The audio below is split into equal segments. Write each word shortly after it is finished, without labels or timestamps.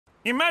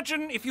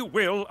Imagine, if you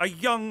will, a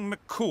young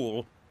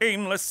McCool,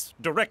 aimless,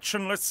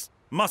 directionless,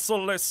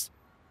 muscleless,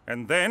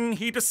 and then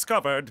he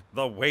discovered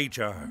the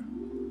wager.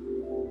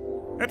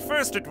 At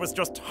first it was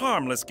just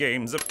harmless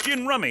games of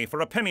gin rummy for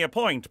a penny a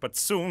point, but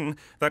soon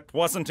that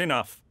wasn't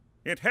enough.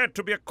 It had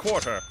to be a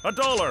quarter,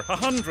 $1,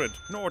 $100,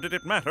 nor did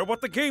it matter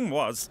what the game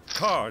was.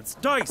 Cards,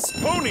 dice,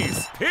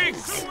 ponies,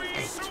 pigs!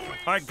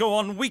 I'd go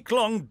on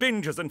week-long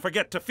binges and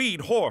forget to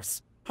feed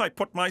horse. I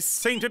put my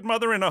sainted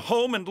mother in a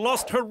home and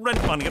lost her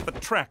rent money at the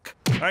track.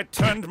 I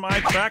turned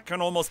my back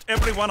on almost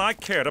everyone I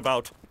cared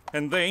about,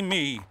 and they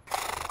me.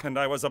 And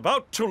I was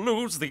about to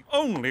lose the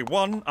only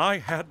one I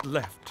had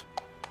left.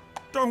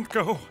 Don't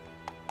go.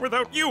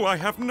 Without you, I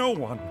have no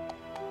one.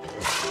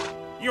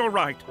 You're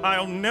right,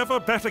 I'll never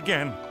bet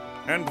again.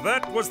 And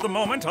that was the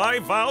moment I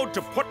vowed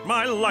to put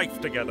my life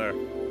together.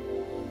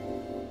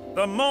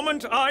 The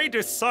moment I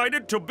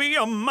decided to be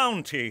a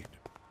Mountie.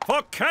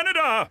 For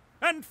Canada!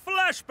 And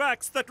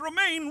flashbacks that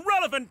remain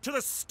relevant to the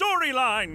storyline!